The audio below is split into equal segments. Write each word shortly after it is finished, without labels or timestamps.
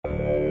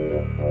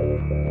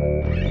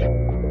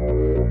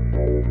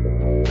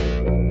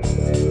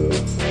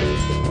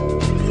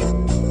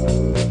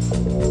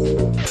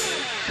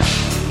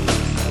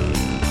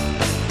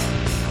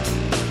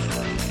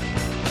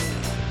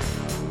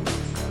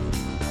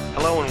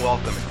Hello and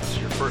welcome. If this is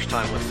your first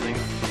time listening,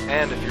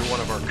 and if you're one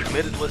of our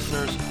committed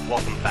listeners,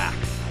 welcome back.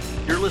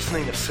 You're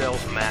listening to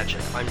Sales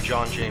Magic. I'm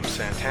John James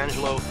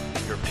Santangelo,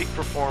 your peak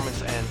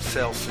performance and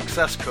sales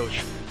success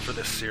coach for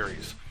this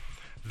series.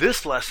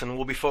 This lesson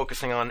will be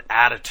focusing on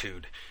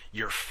attitude,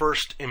 your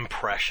first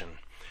impression.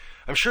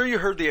 I'm sure you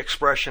heard the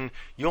expression,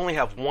 you only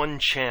have one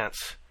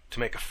chance to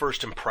make a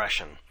first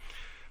impression.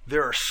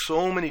 There are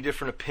so many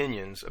different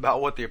opinions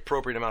about what the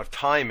appropriate amount of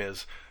time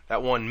is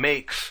that one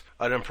makes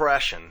an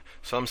impression.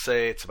 Some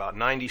say it's about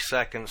 90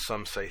 seconds,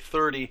 some say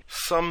 30,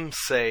 some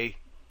say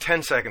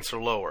 10 seconds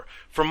or lower.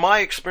 From my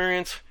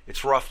experience,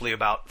 it's roughly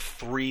about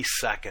 3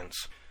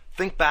 seconds.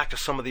 Think back to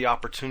some of the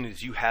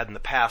opportunities you had in the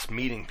past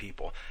meeting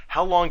people.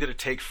 How long did it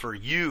take for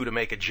you to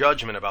make a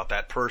judgment about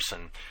that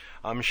person?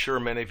 I'm sure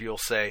many of you will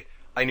say,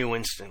 I knew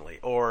instantly,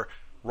 or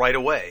right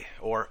away,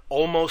 or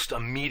almost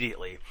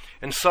immediately.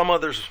 And some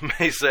others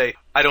may say,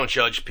 I don't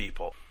judge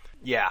people.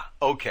 Yeah,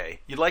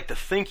 okay, you'd like to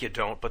think you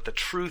don't, but the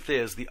truth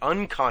is the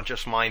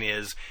unconscious mind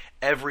is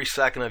every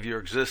second of your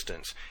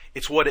existence.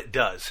 It's what it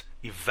does,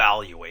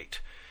 evaluate.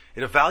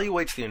 It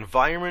evaluates the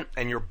environment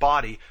and your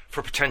body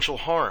for potential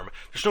harm.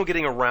 There's no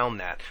getting around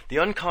that. The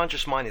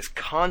unconscious mind is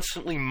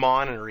constantly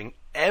monitoring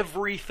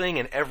everything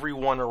and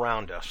everyone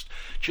around us.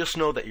 Just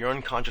know that your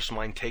unconscious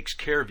mind takes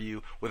care of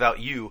you without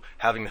you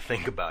having to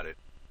think about it.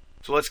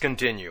 So let's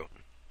continue.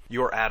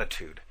 Your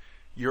attitude.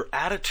 Your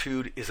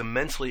attitude is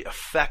immensely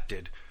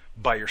affected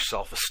by your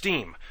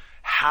self-esteem.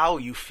 How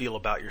you feel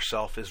about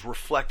yourself is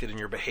reflected in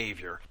your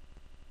behavior.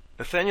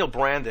 Nathaniel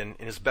Branden,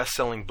 in his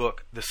best-selling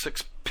book, The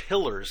 6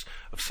 Pillars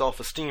of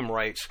Self-Esteem,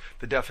 writes,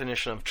 the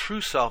definition of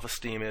true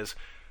self-esteem is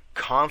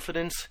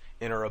confidence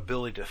in our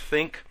ability to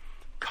think,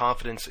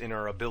 confidence in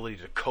our ability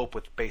to cope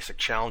with basic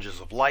challenges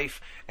of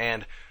life,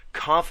 and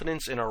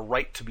confidence in our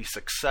right to be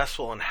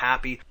successful and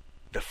happy,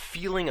 the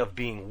feeling of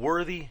being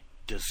worthy,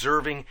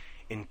 deserving,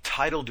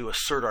 entitled to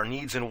assert our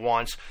needs and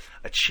wants,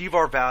 achieve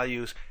our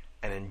values,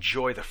 and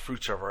enjoy the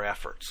fruits of our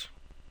efforts.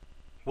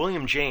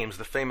 William James,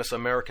 the famous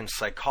American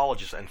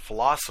psychologist and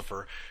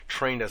philosopher,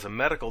 trained as a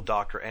medical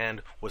doctor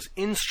and was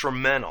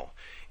instrumental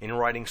in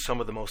writing some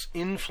of the most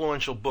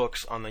influential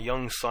books on the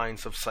young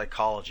science of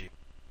psychology.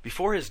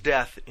 Before his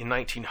death in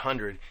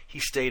 1900, he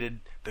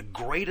stated, the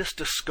greatest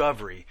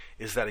discovery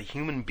is that a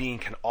human being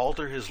can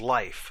alter his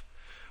life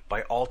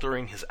by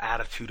altering his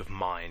attitude of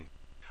mind.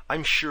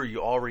 I'm sure you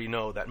already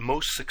know that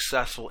most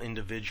successful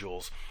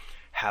individuals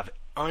have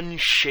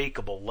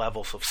unshakable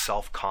levels of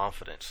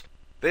self-confidence.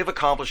 They've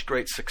accomplished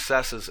great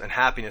successes and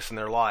happiness in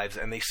their lives,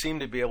 and they seem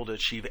to be able to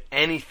achieve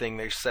anything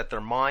they set their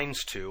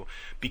minds to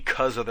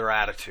because of their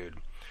attitude.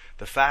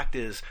 The fact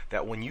is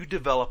that when you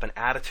develop an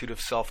attitude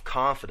of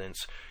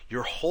self-confidence,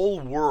 your whole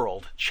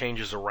world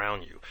changes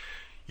around you.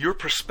 Your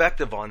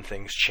perspective on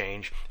things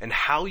change, and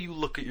how you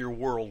look at your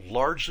world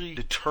largely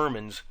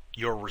determines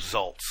your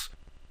results.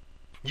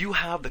 You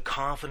have the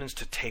confidence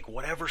to take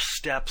whatever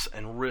steps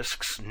and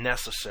risks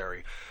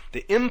necessary.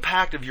 The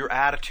impact of your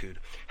attitude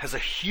has a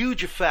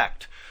huge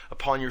effect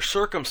upon your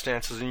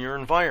circumstances and your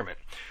environment,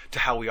 to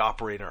how we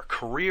operate in our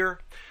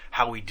career,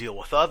 how we deal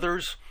with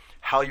others,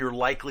 how you're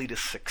likely to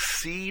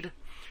succeed,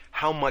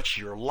 how much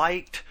you're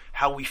liked,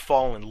 how we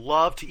fall in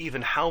love, to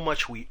even how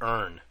much we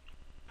earn.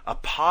 A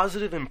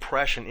positive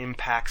impression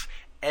impacts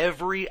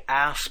every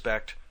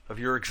aspect of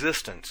your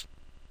existence.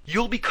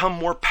 You'll become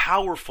more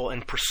powerful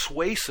and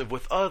persuasive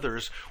with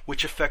others,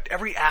 which affect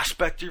every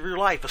aspect of your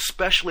life,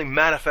 especially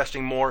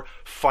manifesting more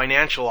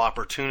financial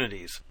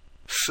opportunities.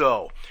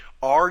 So,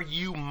 are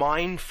you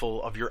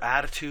mindful of your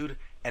attitude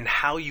and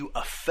how you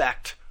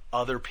affect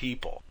other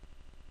people?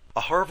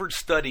 A Harvard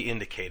study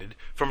indicated,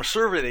 from a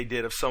survey they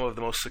did of some of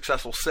the most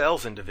successful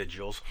sales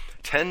individuals,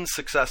 10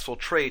 successful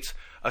traits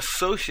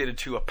associated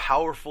to a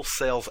powerful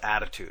sales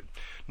attitude.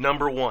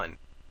 Number 1.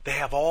 They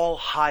have all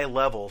high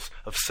levels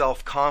of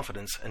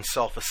self-confidence and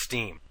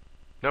self-esteem.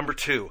 Number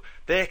 2,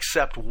 they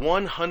accept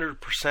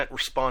 100%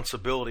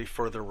 responsibility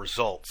for their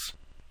results.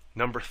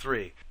 Number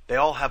 3, they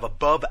all have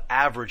above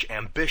average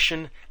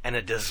ambition and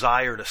a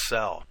desire to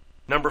sell.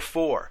 Number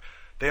 4,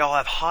 they all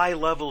have high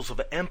levels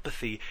of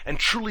empathy and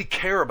truly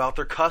care about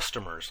their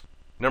customers.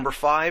 Number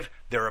 5,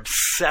 they're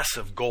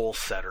obsessive goal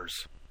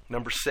setters.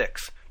 Number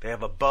 6, they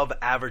have above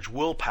average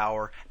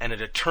willpower and a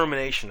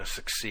determination to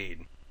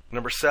succeed.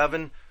 Number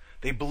 7,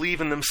 they believe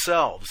in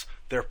themselves,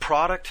 their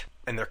product,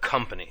 and their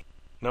company.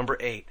 Number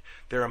 8,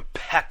 they're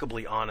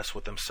impeccably honest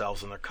with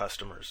themselves and their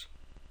customers.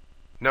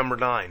 Number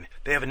 9,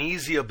 they have an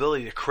easy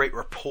ability to create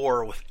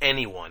rapport with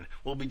anyone.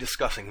 We'll be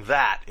discussing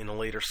that in a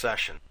later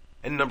session.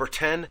 And number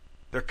 10,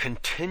 they're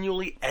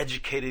continually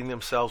educating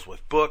themselves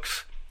with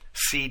books,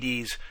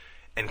 CDs,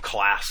 and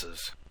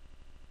classes.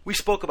 We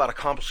spoke about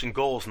accomplishing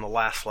goals in the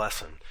last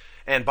lesson.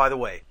 And by the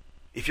way,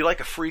 if you'd like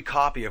a free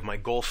copy of my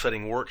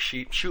goal-setting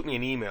worksheet, shoot me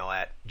an email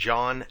at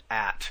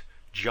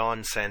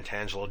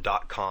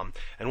john@johnsantangelo.com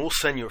and we'll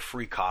send you a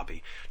free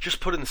copy. Just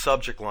put in the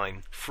subject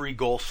line, free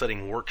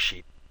goal-setting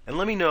worksheet, and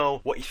let me know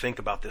what you think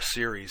about this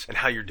series and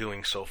how you're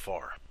doing so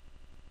far.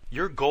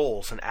 Your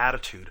goals and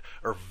attitude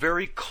are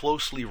very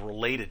closely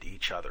related to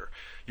each other.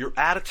 Your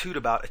attitude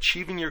about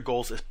achieving your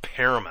goals is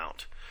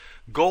paramount.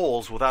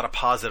 Goals without a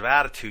positive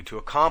attitude to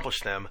accomplish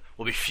them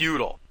will be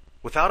futile.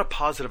 Without a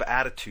positive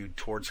attitude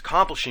towards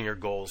accomplishing your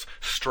goals,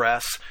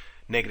 stress,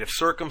 negative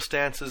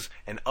circumstances,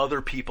 and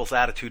other people's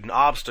attitude and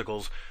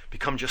obstacles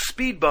become just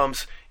speed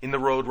bumps in the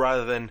road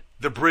rather than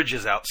the bridge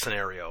is out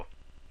scenario.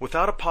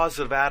 Without a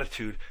positive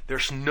attitude,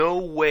 there's no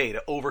way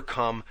to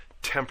overcome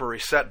temporary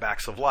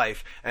setbacks of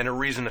life and a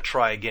reason to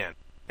try again.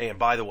 Hey, and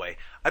by the way,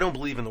 I don't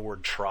believe in the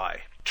word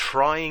try.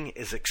 Trying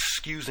is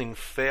excusing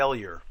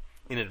failure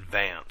in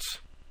advance.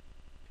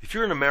 If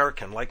you're an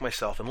American like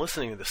myself and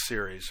listening to this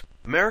series,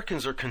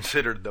 Americans are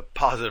considered the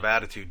positive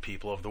attitude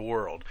people of the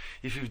world.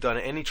 If you've done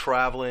any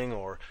traveling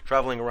or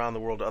traveling around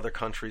the world to other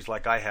countries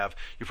like I have,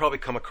 you've probably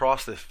come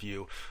across this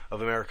view of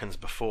Americans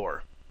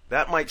before.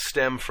 That might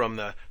stem from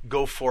the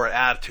go for it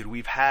attitude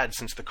we've had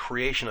since the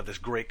creation of this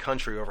great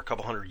country over a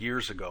couple hundred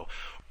years ago.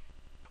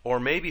 Or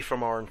maybe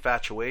from our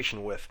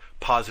infatuation with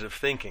positive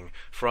thinking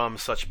from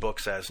such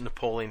books as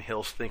Napoleon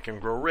Hill's Think and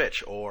Grow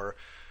Rich or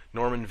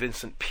Norman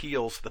Vincent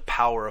Peale's The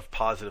Power of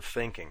Positive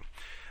Thinking.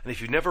 And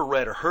if you've never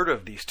read or heard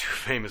of these two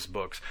famous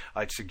books,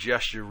 I'd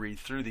suggest you read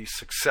through these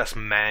success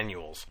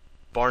manuals.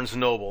 Barnes &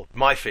 Noble,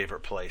 my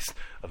favorite place,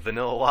 a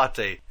vanilla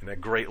latte and a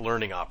great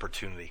learning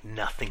opportunity.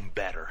 Nothing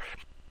better.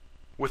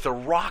 With a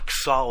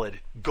rock-solid,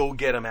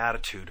 go-get-'em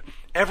attitude,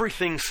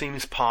 everything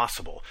seems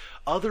possible.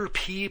 Other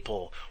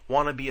people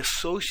want to be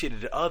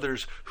associated to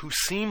others who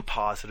seem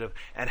positive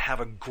and have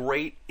a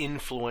great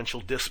influential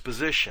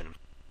disposition.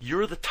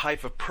 You're the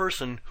type of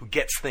person who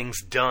gets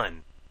things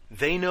done.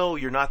 They know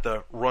you're not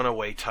the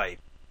runaway type.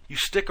 You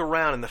stick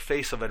around in the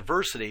face of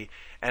adversity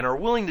and are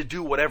willing to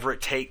do whatever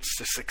it takes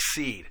to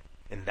succeed.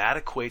 And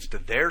that equates to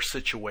their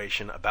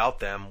situation about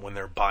them when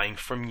they're buying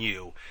from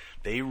you.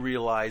 They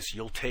realize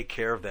you'll take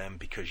care of them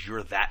because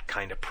you're that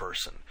kind of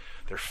person.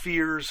 Their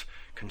fears,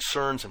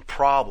 concerns, and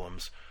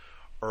problems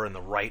are in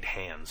the right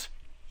hands,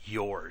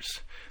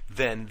 yours.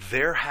 Then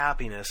their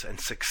happiness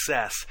and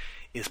success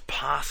is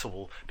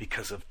possible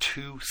because of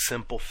two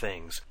simple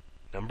things.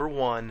 Number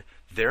one,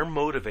 they're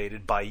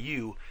motivated by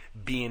you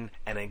being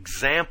an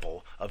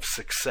example of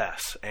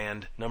success.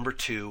 And number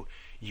two,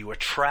 you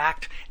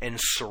attract and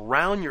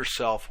surround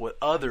yourself with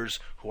others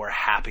who are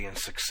happy and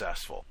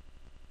successful.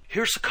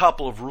 Here's a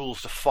couple of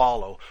rules to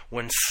follow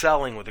when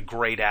selling with a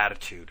great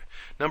attitude.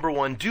 Number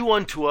one, do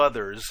unto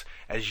others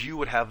as you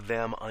would have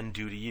them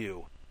undo to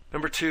you.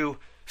 Number two,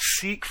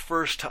 seek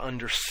first to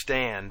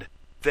understand,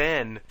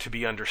 then to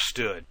be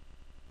understood.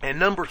 And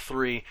number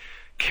three,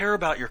 care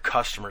about your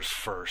customers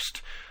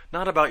first,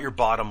 not about your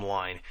bottom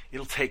line.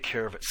 It'll take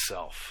care of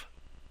itself.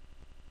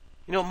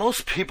 You know,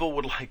 most people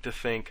would like to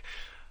think,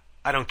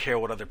 I don't care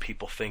what other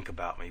people think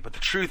about me. But the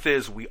truth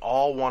is, we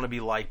all want to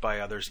be liked by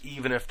others,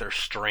 even if they're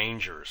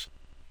strangers.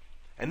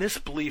 And this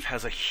belief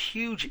has a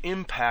huge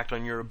impact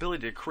on your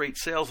ability to create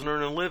sales and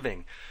earn a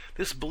living.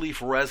 This belief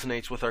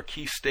resonates with our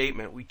key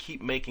statement we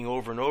keep making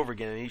over and over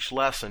again in each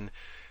lesson: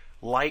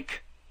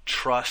 like,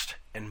 trust,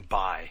 and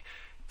buy.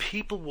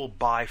 People will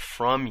buy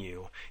from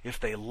you if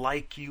they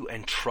like you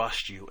and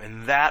trust you.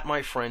 And that,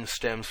 my friends,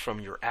 stems from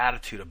your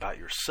attitude about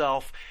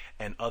yourself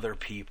and other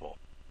people.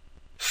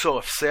 So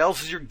if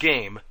sales is your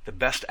game, the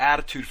best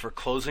attitude for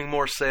closing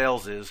more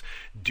sales is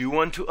do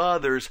unto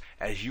others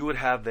as you would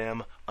have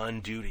them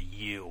undo to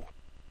you.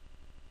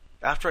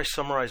 After I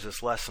summarize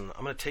this lesson,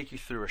 I'm going to take you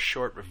through a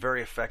short but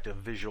very effective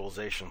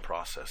visualization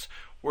process.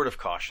 Word of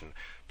caution,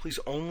 please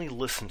only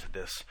listen to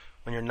this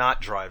when you're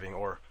not driving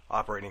or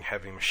operating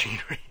heavy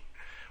machinery.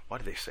 Why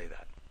do they say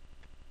that?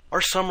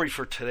 Our summary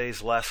for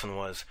today's lesson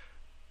was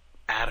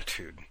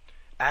attitude.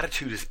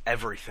 Attitude is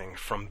everything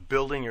from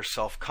building your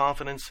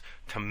self-confidence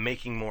to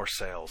making more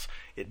sales.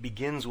 It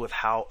begins with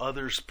how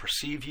others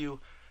perceive you,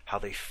 how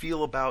they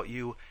feel about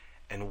you,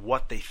 and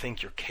what they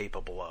think you're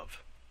capable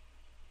of.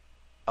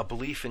 A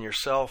belief in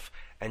yourself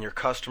and your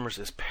customers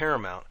is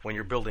paramount when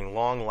you're building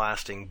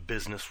long-lasting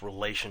business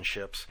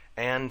relationships.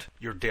 And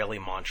your daily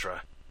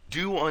mantra: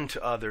 do unto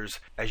others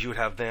as you would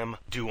have them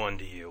do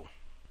unto you.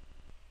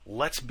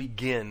 Let's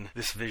begin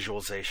this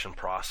visualization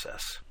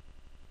process.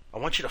 I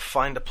want you to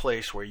find a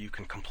place where you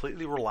can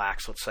completely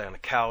relax, let's say on a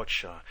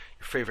couch, your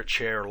favorite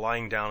chair, or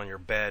lying down on your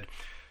bed,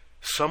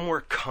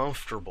 somewhere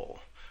comfortable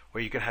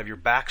where you can have your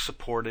back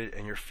supported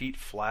and your feet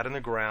flat on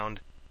the ground,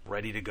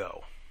 ready to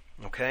go.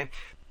 Okay?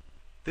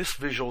 This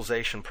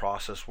visualization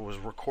process was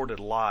recorded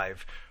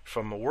live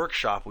from a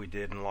workshop we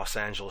did in Los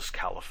Angeles,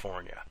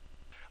 California.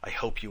 I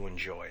hope you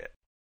enjoy it.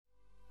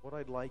 What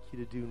I'd like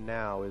you to do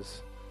now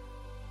is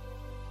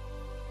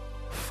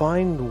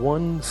find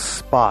one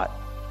spot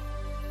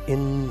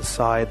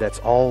inside that's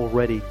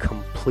already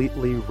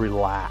completely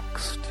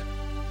relaxed,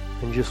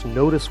 and just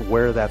notice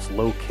where that's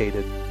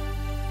located.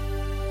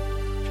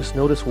 Just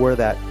notice where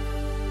that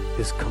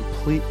is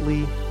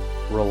completely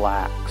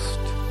relaxed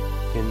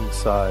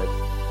inside.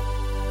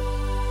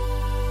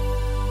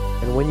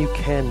 And when you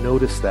can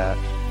notice that,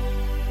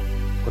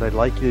 what I'd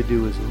like you to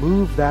do is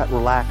move that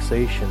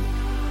relaxation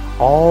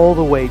all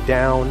the way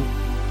down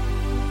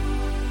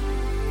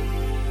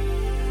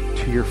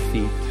to your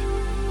feet.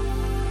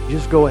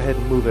 Just go ahead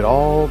and move it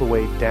all the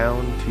way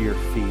down to your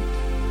feet.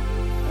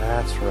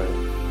 That's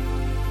right.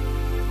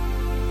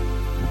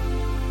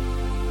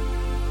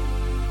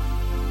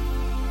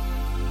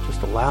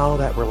 Just allow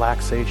that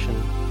relaxation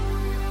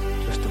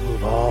just to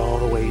move all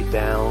the way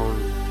down,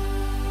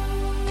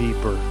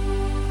 deeper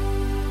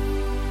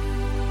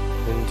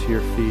into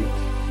your feet.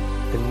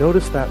 And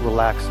notice that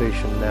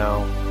relaxation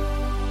now,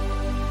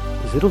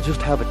 is it'll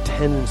just have a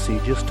tendency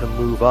just to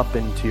move up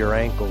into your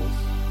ankles,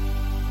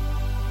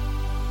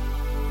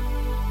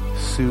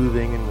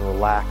 soothing and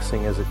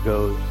relaxing as it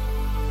goes,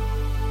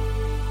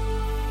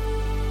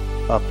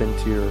 up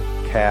into your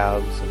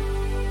calves and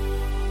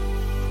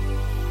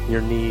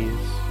your knees,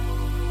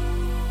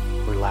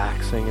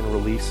 relaxing and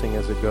releasing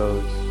as it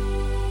goes,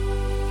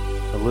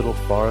 a little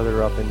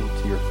farther up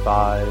into your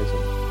thighs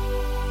and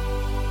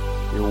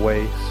your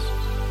waist.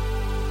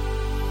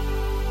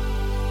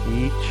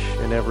 Each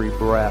and every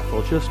breath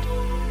will just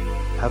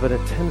have a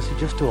tendency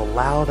just to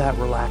allow that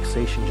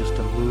relaxation just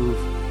to move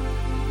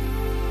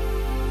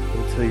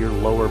into your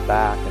lower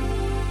back and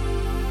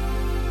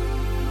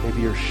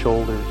maybe your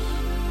shoulders,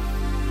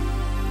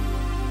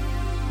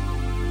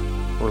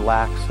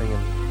 relaxing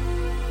and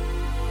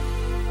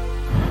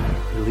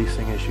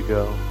releasing as you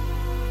go,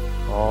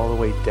 all the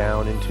way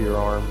down into your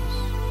arms.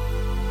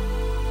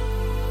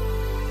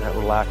 That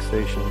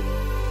relaxation,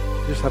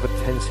 you just have a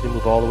tendency to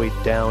move all the way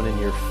down in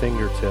your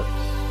fingertips,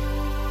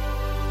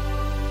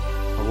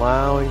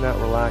 allowing that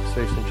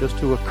relaxation just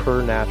to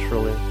occur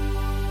naturally,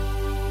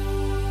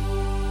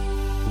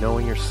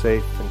 knowing you're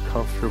safe and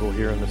comfortable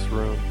here in this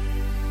room,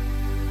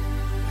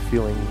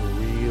 feeling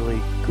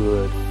really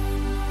good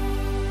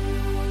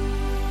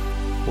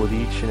with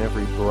each and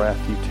every breath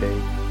you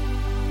take.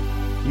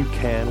 You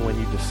can, when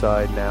you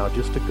decide now,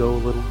 just to go a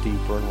little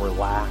deeper and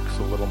relax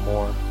a little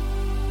more.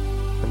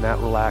 And that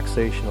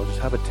relaxation will just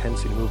have a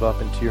tendency to move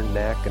up into your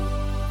neck and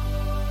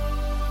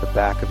the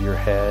back of your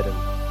head and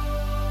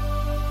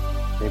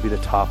maybe the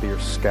top of your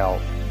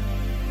scalp,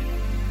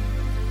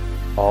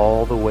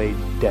 all the way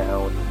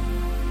down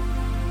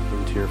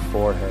into your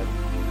forehead,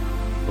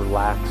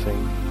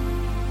 relaxing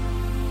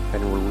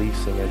and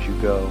releasing as you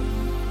go,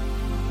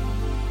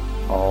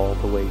 all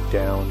the way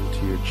down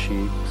to your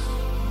cheeks,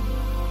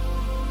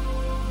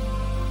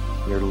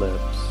 your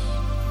lips,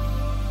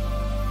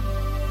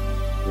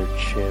 your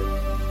chin,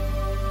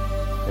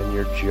 and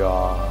your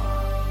jaw.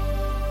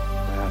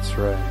 That's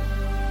right.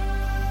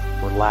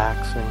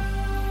 Relaxing,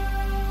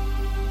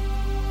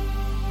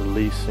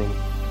 releasing,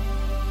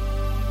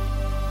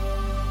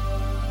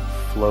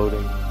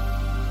 floating,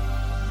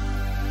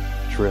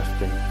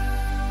 drifting,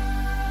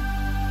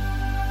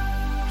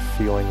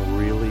 feeling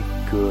really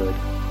good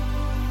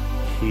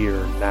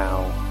here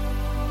now.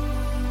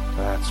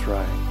 That's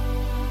right.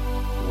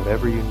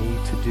 Whatever you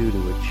need to do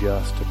to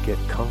adjust, to get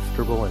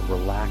comfortable and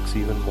relax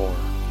even more,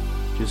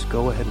 just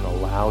go ahead and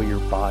allow your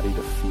body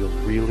to feel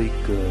really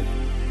good.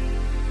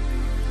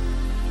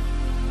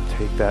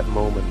 Take that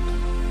moment.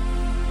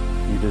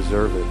 You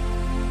deserve it.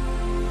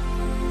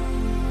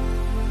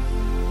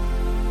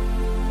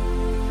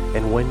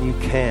 And when you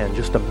can,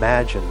 just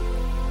imagine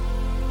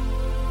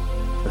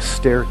a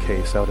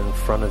staircase out in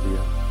front of you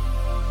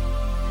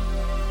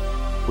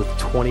with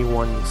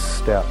 21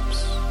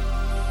 steps.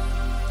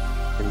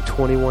 And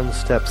 21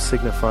 steps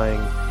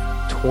signifying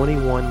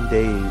 21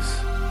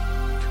 days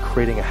to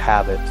creating a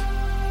habit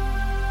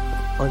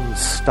of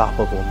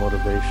unstoppable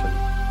motivation.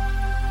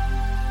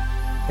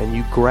 And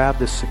you grab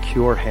this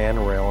secure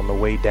handrail on the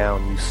way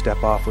down. You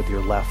step off with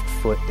your left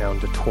foot down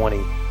to 20,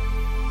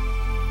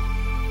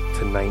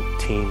 to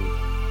 19,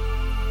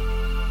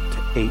 to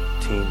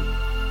 18,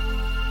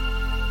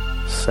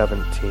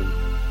 17,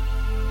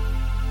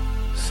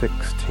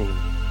 16.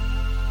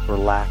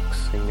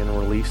 Relaxing and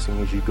releasing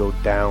as you go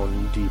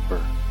down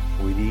deeper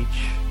with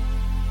each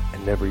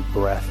and every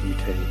breath you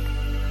take,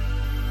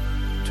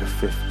 to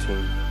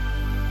 15.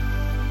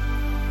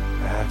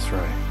 That's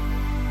right.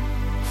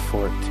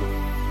 14.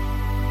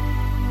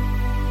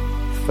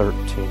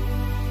 13.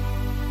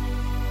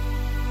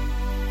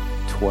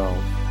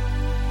 12.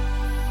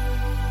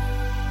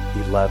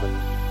 11.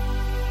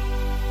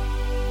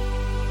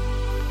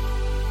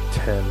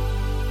 10.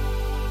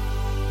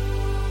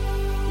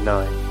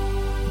 9.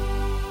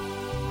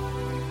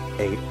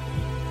 8,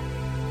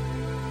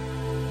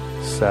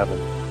 7,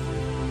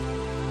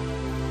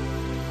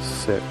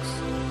 6,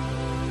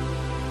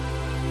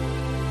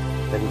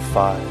 and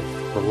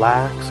 5.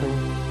 Relaxing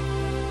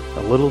a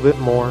little bit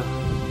more.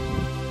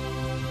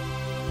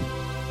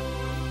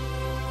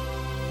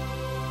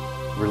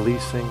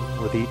 Releasing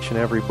with each and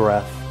every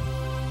breath.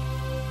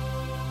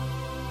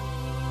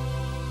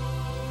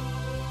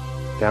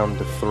 Down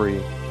to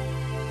 3.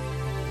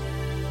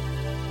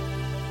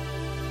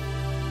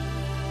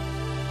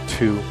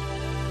 2.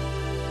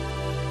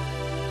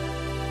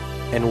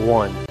 And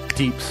 1,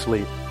 deep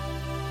sleep.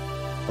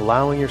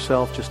 Allowing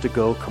yourself just to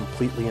go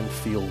completely and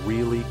feel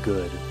really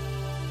good.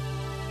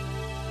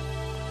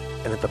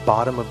 And at the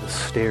bottom of the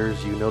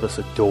stairs, you notice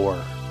a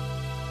door.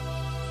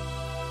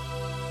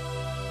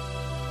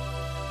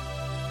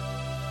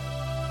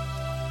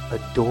 a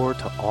door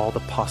to all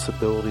the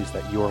possibilities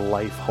that your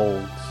life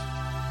holds.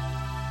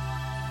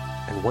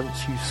 And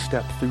once you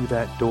step through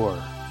that door,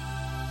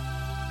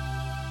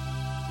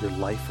 your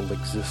life will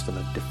exist on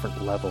a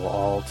different level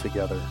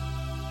altogether,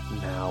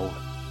 now,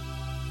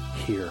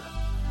 here,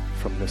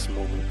 from this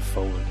moment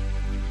forward.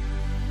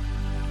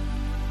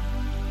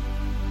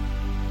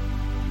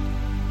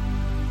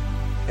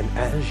 And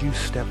as you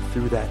step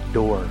through that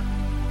door,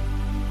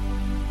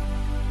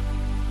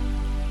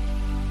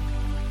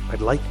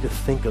 I'd like you to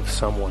think of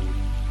someone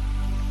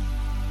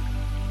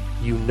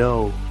you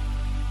know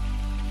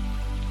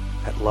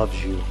that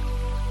loves you.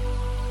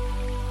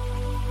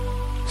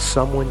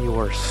 Someone you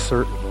are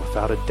certain,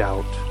 without a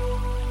doubt,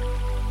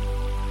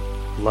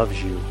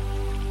 loves you.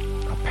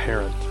 A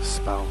parent, a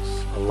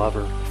spouse, a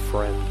lover, a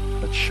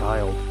friend, a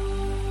child,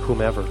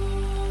 whomever.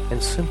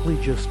 And simply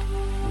just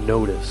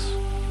notice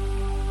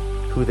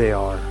who they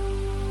are.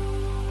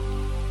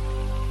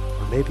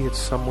 Or maybe it's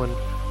someone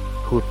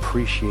who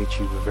appreciates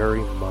you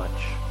very much.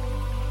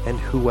 And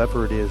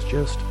whoever it is,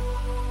 just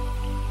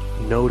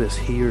notice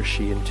he or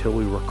she until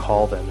we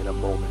recall them in a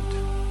moment.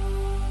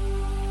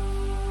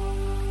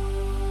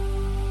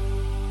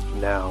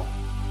 Now,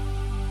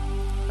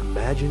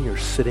 imagine you're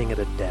sitting at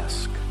a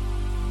desk,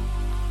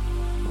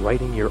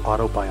 writing your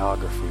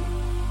autobiography,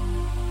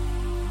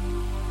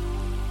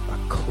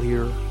 a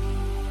clear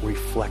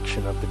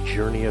reflection of the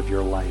journey of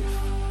your life,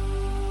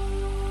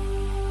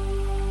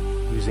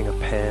 using a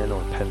pen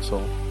or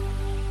pencil,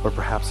 or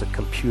perhaps a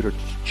computer to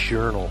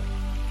journal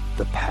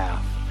the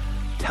path,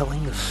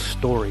 telling the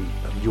story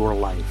of your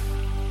life.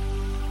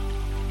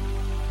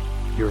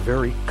 You're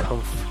very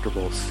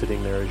comfortable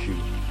sitting there as you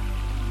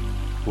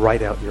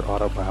write out your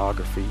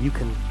autobiography. You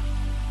can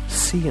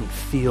see and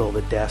feel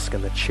the desk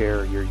and the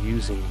chair you're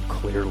using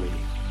clearly.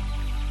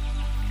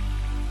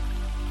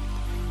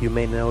 You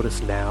may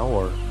notice now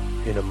or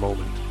in a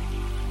moment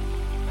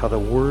how the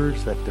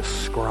words that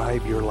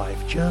describe your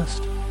life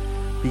just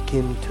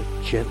begin to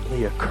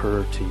gently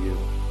occur to you.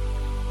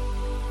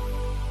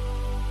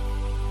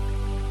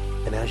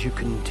 And as you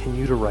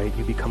continue to write,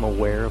 you become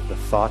aware of the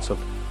thoughts of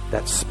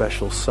that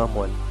special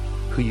someone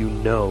who you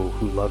know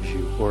who loves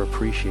you or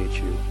appreciates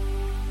you.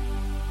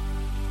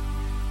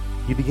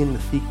 You begin to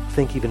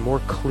think even more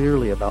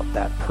clearly about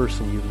that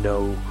person you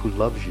know who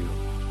loves you.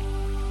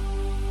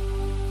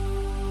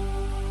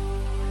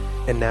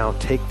 And now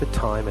take the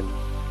time and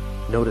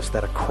notice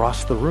that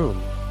across the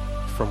room,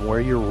 from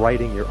where you're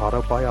writing your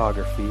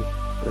autobiography,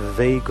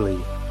 vaguely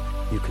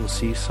you can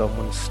see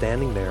someone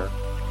standing there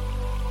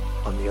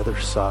on the other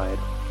side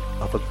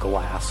of a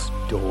glass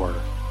door.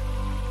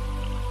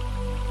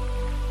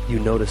 You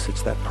notice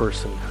it's that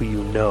person who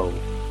you know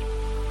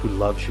who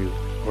loves you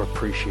or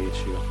appreciates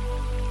you.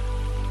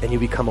 And you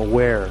become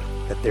aware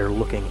that they're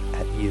looking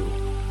at you,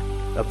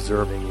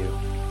 observing you.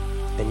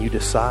 And you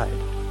decide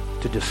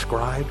to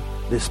describe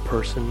this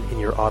person in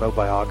your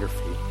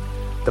autobiography,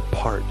 the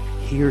part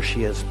he or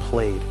she has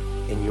played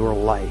in your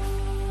life.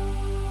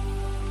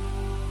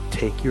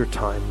 Take your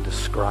time and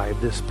describe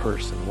this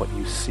person, what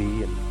you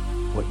see and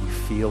what you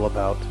feel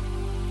about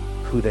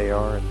who they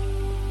are,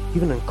 and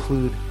even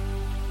include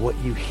what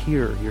you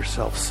hear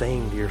yourself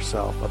saying to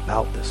yourself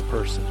about this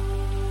person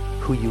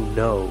who you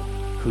know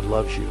who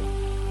loves you.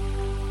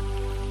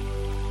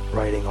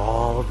 Writing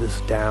all of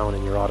this down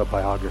in your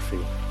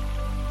autobiography.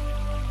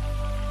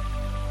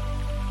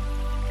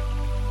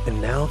 And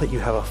now that you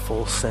have a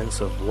full sense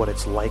of what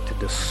it's like to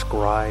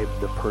describe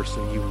the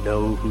person you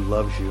know who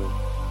loves you,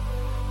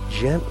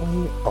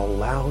 gently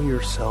allow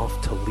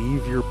yourself to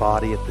leave your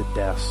body at the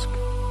desk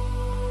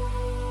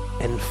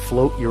and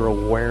float your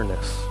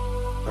awareness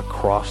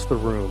across the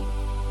room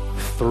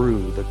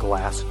through the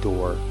glass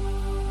door.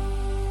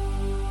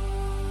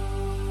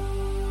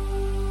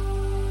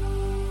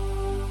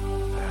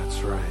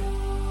 That's right.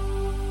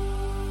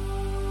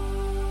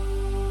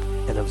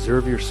 And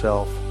observe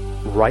yourself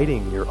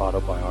writing your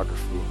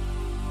autobiography.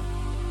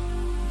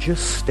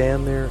 Just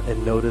stand there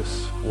and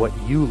notice what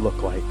you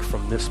look like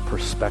from this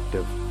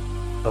perspective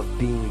of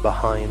being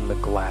behind the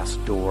glass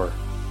door.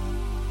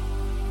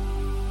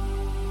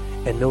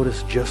 And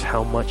notice just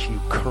how much you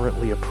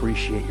currently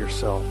appreciate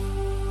yourself.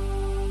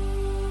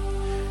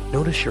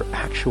 Notice your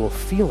actual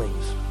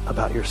feelings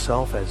about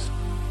yourself as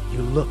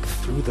you look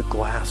through the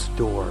glass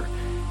door.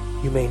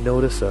 You may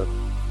notice a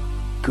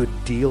good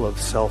deal of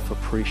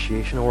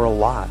self-appreciation, or a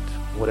lot,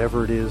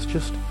 whatever it is.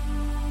 Just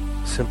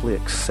simply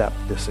accept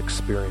this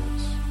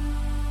experience.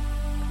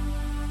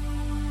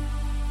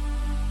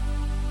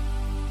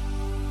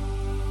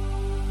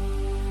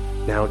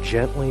 Now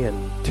gently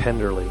and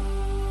tenderly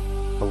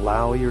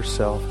allow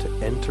yourself to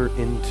enter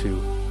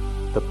into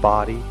the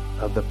body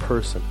of the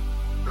person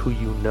who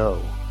you know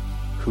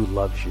who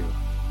loves you.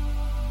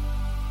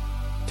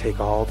 Take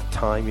all the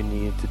time you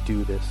need to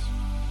do this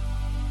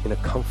in a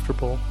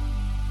comfortable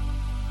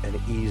and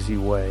easy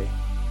way.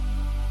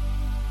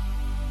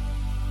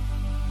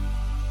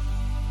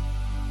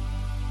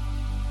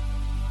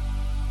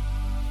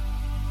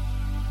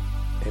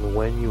 And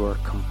when you are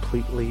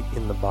completely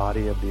in the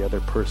body of the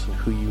other person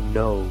who you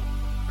know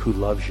who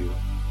loves you,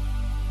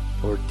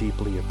 or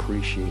deeply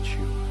appreciates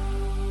you.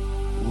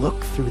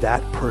 Look through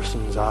that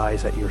person's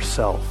eyes at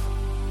yourself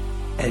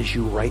as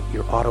you write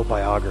your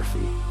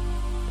autobiography.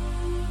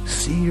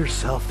 See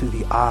yourself through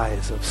the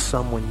eyes of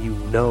someone you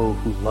know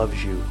who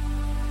loves you.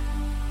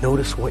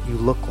 Notice what you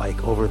look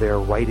like over there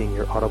writing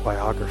your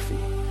autobiography.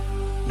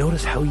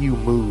 Notice how you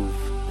move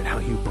and how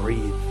you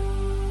breathe.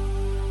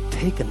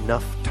 Take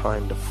enough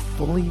time to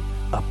fully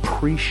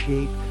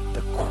appreciate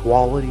the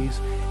qualities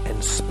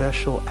and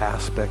special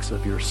aspects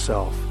of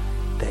yourself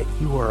that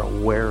you are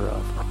aware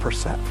of, or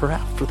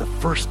perhaps for the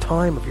first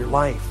time of your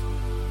life,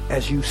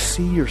 as you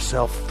see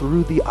yourself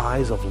through the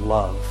eyes of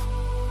love.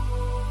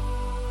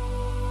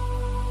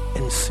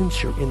 And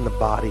since you're in the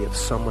body of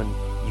someone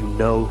you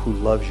know who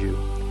loves you,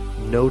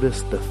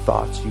 notice the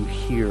thoughts you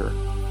hear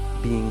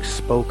being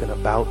spoken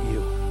about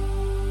you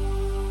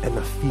and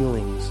the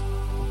feelings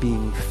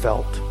being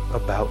felt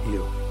about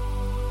you.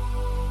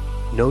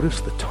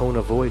 Notice the tone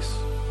of voice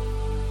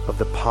of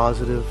the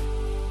positive,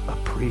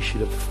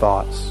 appreciative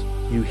thoughts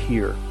you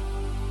hear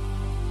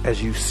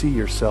as you see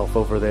yourself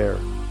over there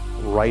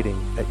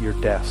writing at your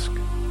desk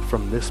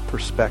from this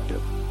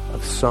perspective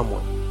of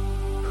someone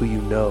who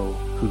you know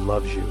who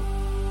loves you.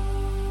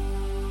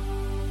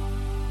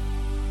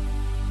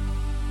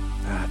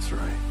 That's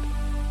right.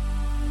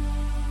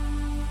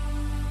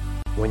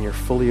 When you're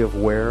fully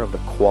aware of the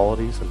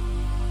qualities and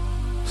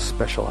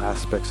special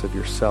aspects of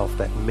yourself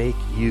that make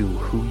you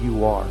who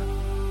you are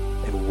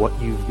and what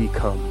you've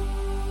become,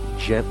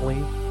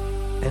 gently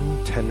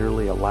and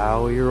tenderly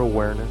allow your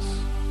awareness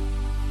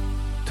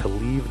to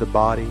leave the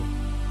body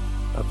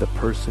of the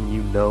person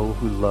you know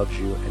who loves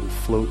you and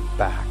float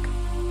back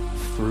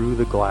through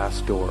the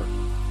glass door,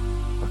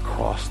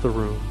 across the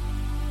room,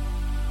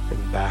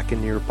 and back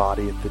into your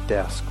body at the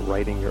desk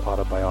writing your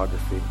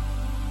autobiography.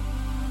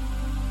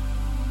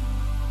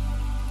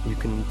 You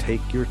can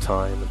take your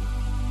time.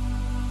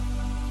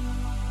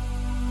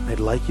 I'd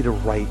like you to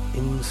write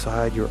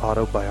inside your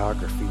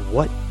autobiography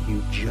what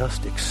you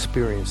just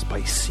experienced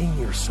by seeing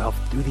yourself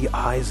through the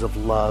eyes of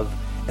love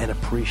and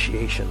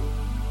appreciation.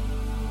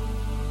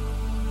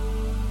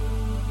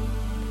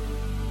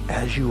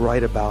 As you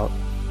write about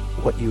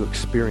what you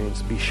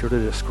experienced, be sure to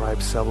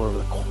describe several of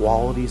the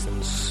qualities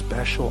and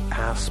special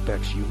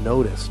aspects you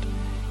noticed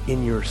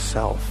in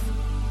yourself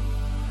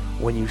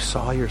when you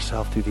saw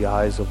yourself through the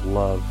eyes of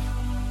love.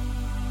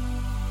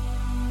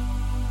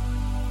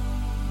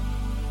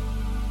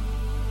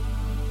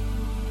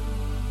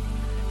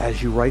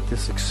 As you write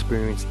this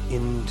experience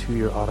into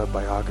your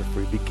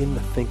autobiography, begin to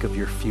think of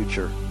your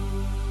future,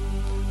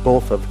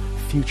 both of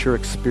future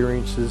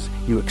experiences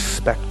you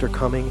expect are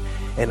coming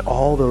and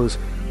all those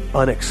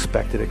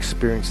unexpected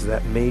experiences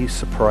that may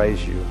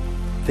surprise you.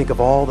 Think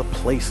of all the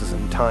places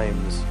and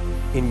times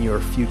in your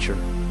future,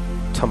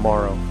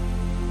 tomorrow,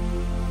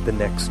 the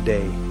next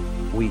day,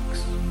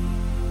 weeks,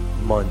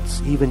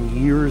 months, even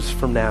years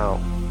from now,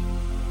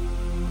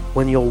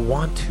 when you'll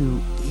want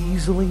to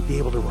easily be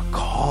able to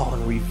recall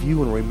and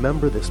review and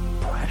remember this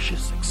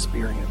precious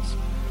experience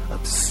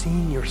of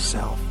seeing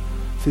yourself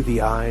through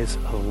the eyes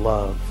of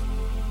love,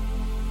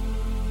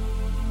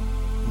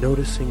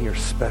 noticing your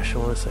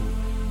specialness and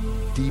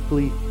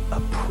deeply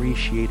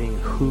appreciating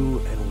who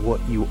and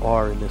what you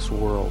are in this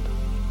world.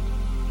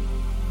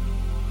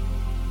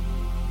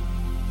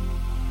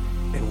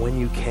 And when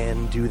you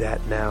can, do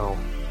that now.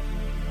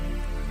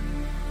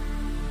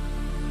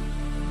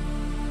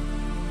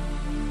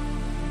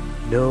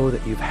 Know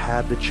that you've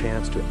had the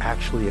chance to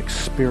actually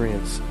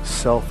experience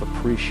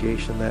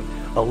self-appreciation that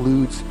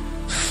eludes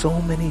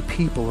so many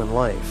people in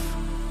life.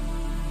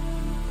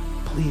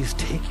 Please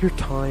take your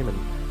time and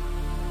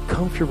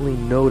comfortably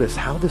notice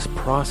how this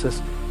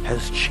process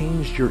has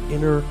changed your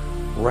inner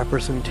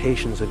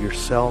representations of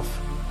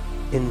yourself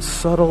in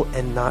subtle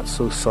and not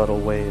so subtle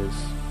ways.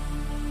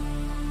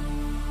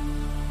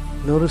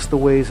 Notice the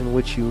ways in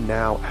which you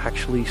now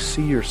actually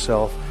see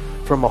yourself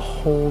from a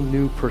whole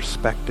new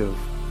perspective,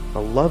 a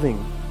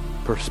loving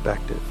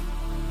perspective.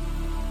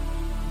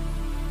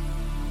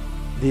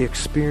 The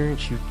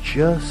experience you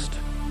just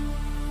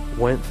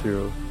went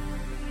through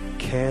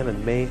can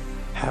and may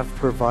have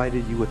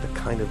provided you with a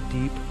kind of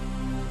deep,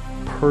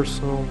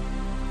 personal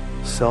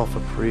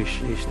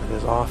self-appreciation that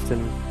is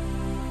often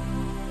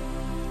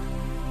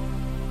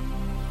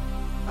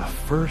a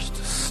first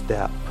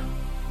step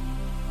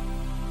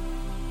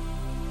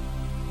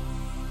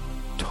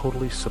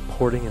totally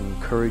supporting and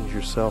encouraging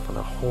yourself on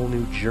a whole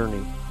new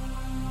journey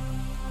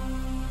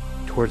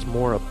towards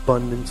more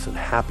abundance and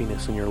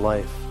happiness in your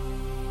life.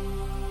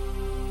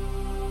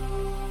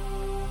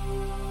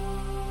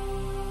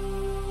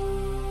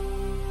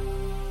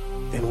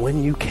 And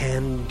when you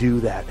can do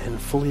that and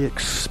fully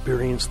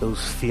experience those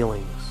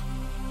feelings,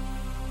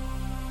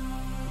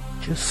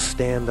 just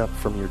stand up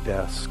from your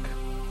desk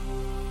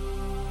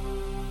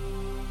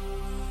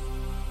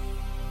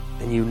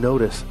and you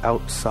notice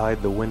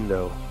outside the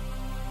window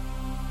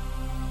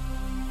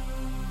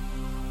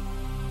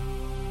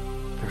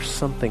there's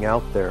something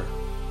out there.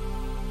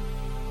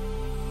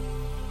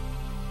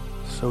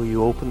 So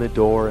you open the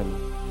door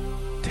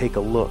and take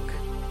a look.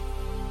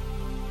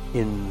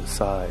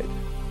 inside.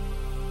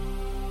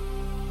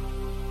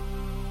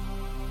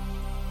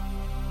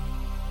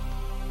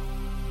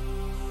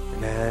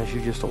 And as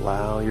you just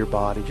allow your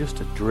body just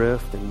to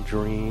drift and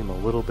dream a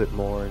little bit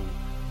more, and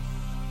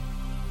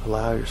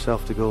allow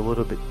yourself to go a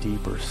little bit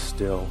deeper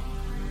still,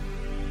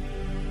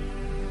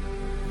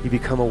 you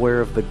become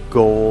aware of the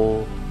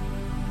goal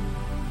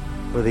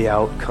or the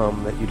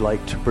outcome that you'd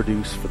like to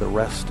produce for the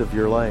rest of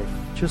your life.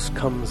 Just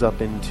comes up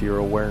into your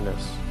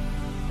awareness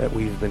that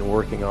we've been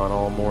working on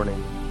all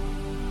morning.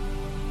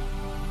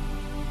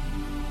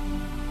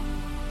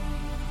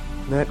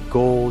 And that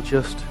goal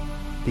just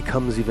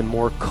becomes even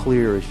more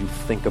clear as you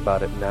think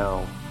about it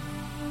now.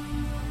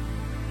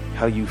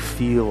 How you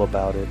feel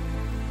about it,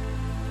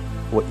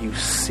 what you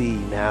see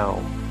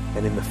now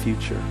and in the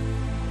future,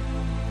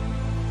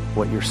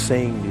 what you're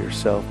saying to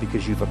yourself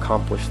because you've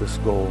accomplished this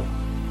goal,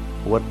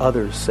 what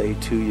others say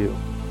to you.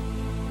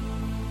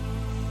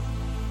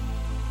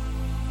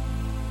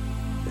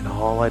 And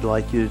all I'd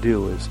like you to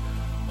do is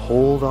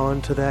hold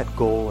on to that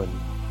goal and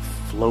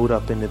float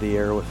up into the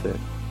air with it.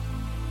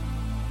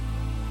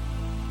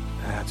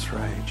 That's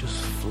right, just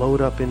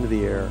float up into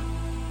the air,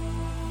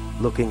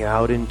 looking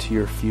out into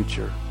your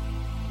future.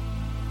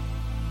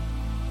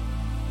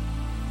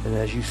 And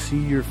as you see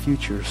your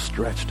future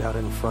stretched out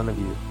in front of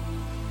you,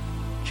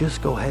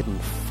 just go ahead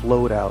and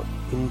float out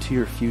into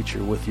your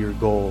future with your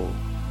goal,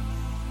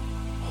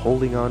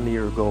 holding on to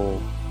your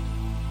goal,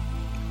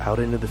 out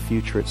into the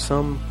future at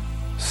some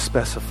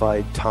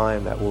specified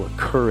time that will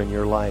occur in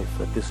your life,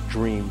 that this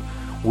dream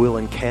will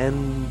and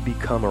can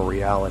become a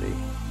reality.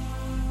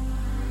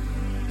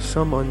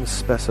 Some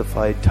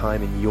unspecified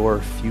time in your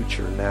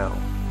future now.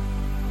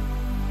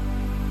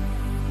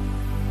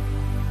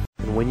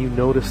 And when you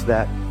notice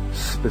that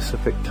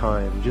specific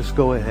time, just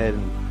go ahead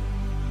and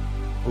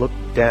look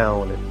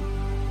down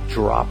and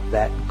drop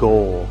that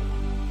goal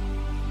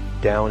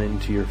down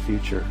into your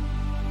future.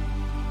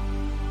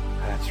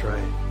 That's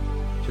right.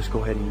 Just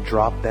go ahead and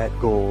drop that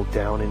goal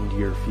down into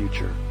your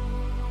future.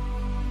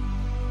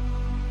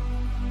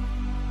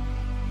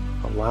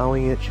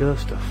 Allowing it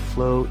just to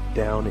float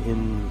down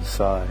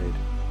inside,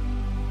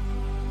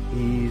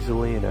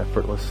 easily and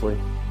effortlessly,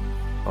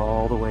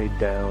 all the way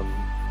down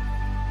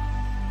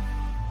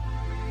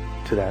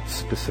to that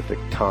specific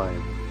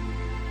time.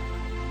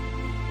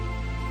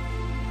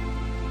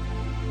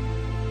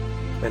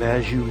 And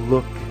as you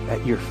look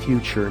at your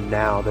future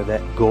now that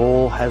that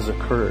goal has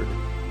occurred,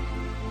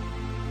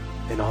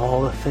 and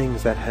all the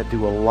things that had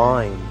to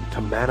align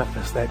to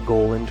manifest that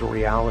goal into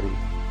reality,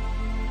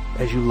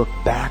 as you look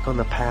back on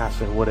the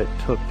past and what it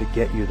took to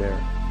get you there,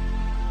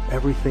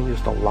 everything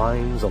just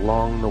aligns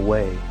along the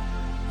way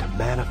to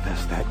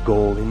manifest that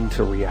goal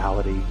into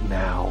reality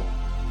now.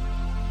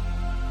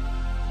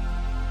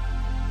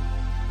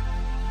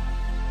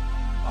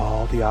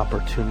 All the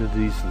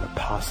opportunities and the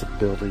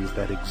possibilities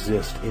that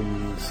exist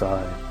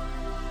inside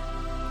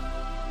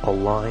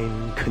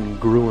align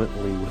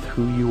congruently with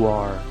who you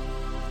are,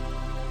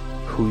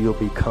 who you'll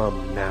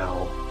become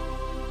now,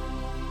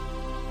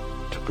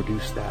 to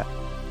produce that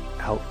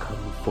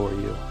outcome for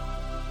you.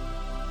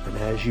 And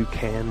as you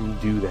can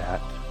do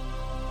that,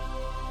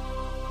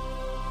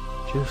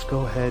 just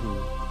go ahead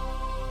and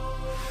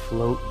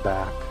float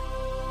back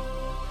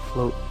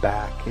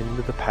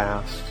into the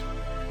past,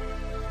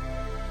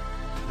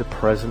 to the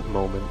present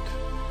moment,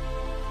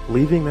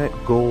 leaving that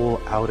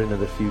goal out into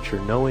the future,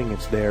 knowing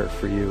it's there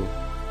for you,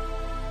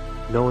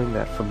 knowing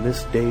that from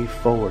this day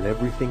forward,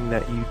 everything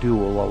that you do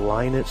will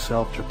align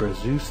itself to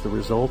produce the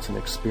results and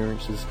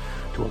experiences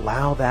to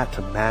allow that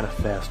to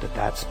manifest at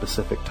that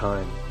specific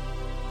time.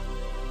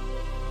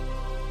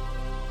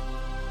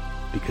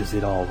 Because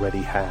it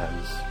already has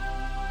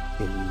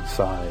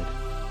inside.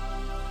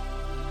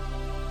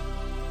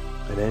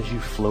 And as you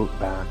float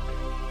back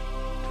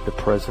to the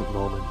present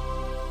moment,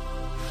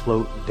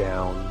 float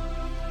down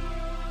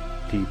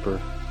deeper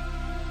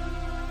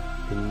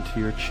into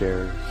your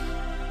chairs.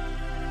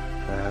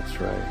 That's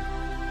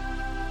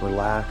right.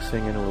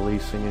 Relaxing and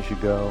releasing as you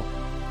go,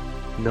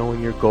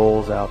 knowing your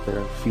goals out there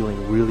and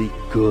feeling really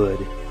good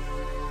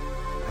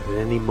that at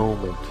any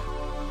moment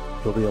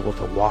you'll be able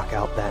to walk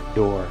out that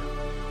door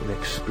and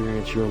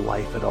experience your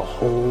life at a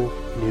whole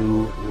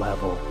new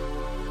level,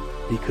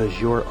 because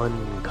your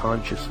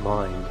unconscious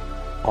mind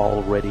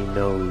already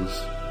knows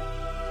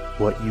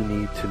what you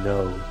need to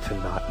know to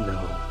not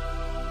know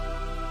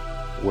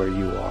where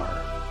you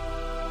are.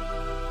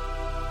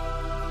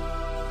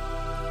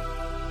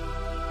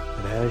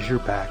 And as you're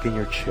back in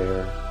your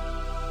chair,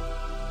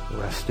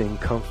 resting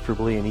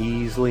comfortably and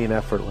easily and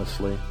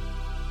effortlessly,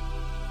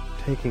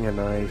 taking a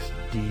nice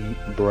deep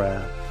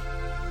breath.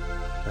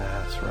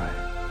 That's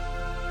right.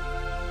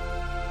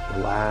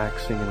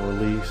 Relaxing and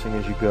releasing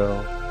as you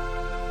go.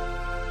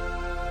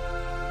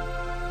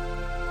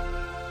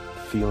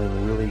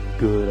 Feeling really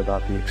good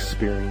about the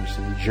experience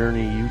and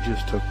journey you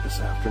just took this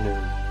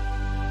afternoon.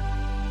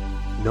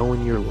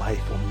 Knowing your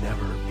life will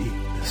never be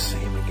the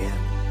same again.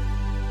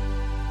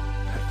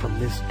 That from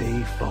this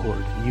day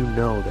forward, you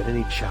know that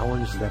any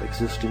challenges that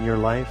exist in your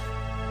life,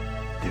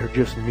 they're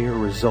just mere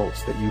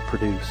results that you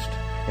produced.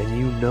 And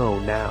you know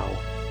now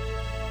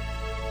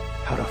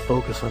how to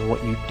focus on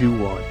what you do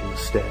want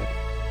instead.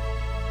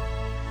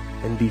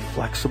 And be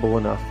flexible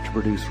enough to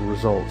produce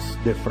results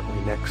differently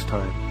next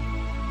time.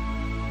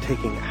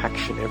 Taking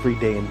action every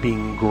day and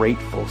being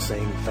grateful,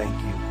 saying thank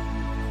you,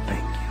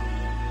 thank you,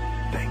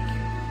 thank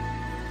you.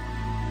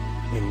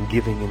 And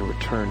giving in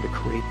return to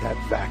create that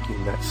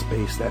vacuum, that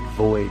space, that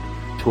void,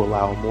 to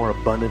allow more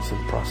abundance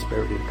and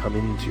prosperity to come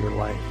into your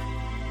life.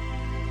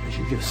 As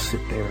you just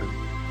sit there and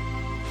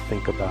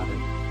think about it,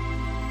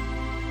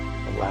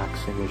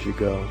 relaxing as you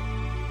go.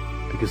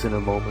 Because in a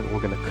moment we're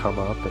going to come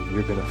up and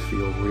you're going to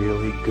feel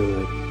really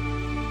good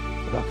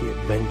about the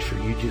adventure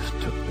you just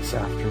took this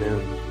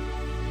afternoon.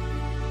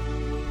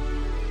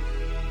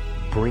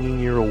 Bringing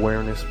your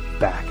awareness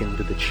back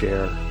into the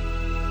chair.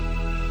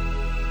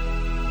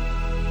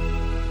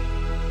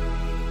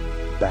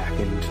 Back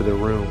into the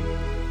room.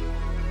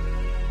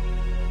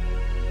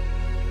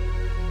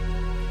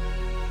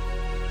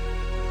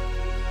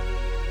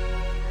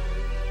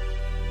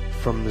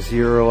 From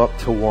 0 up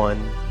to 1.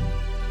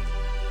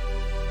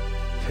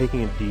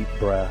 Taking a deep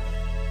breath,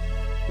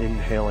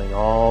 inhaling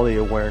all the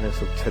awareness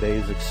of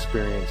today's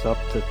experience up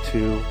to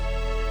 2,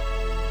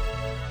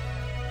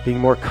 being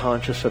more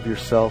conscious of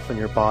yourself and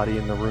your body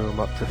in the room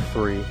up to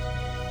 3,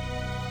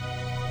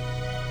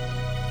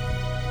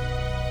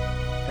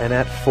 and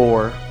at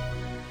 4,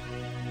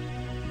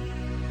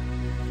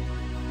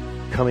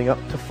 coming up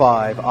to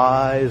 5,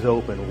 eyes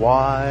open,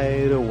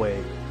 wide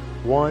awake.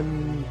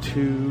 1,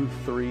 2,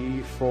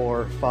 3,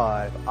 4,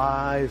 5.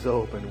 Eyes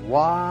open,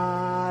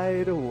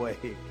 wide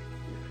awake.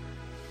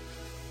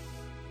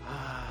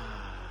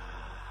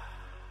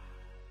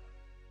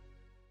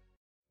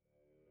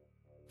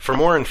 For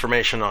more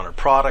information on our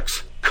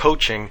products,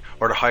 coaching,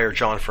 or to hire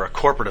John for a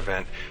corporate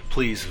event,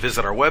 please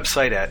visit our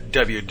website at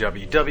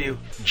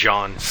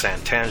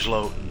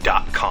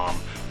www.johnsantangelo.com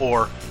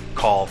or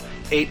call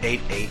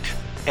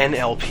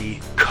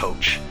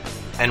 888-NLP-COACH.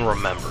 And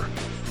remember,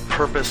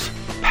 purpose,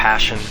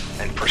 passion,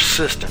 and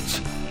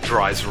persistence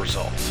drives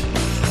results.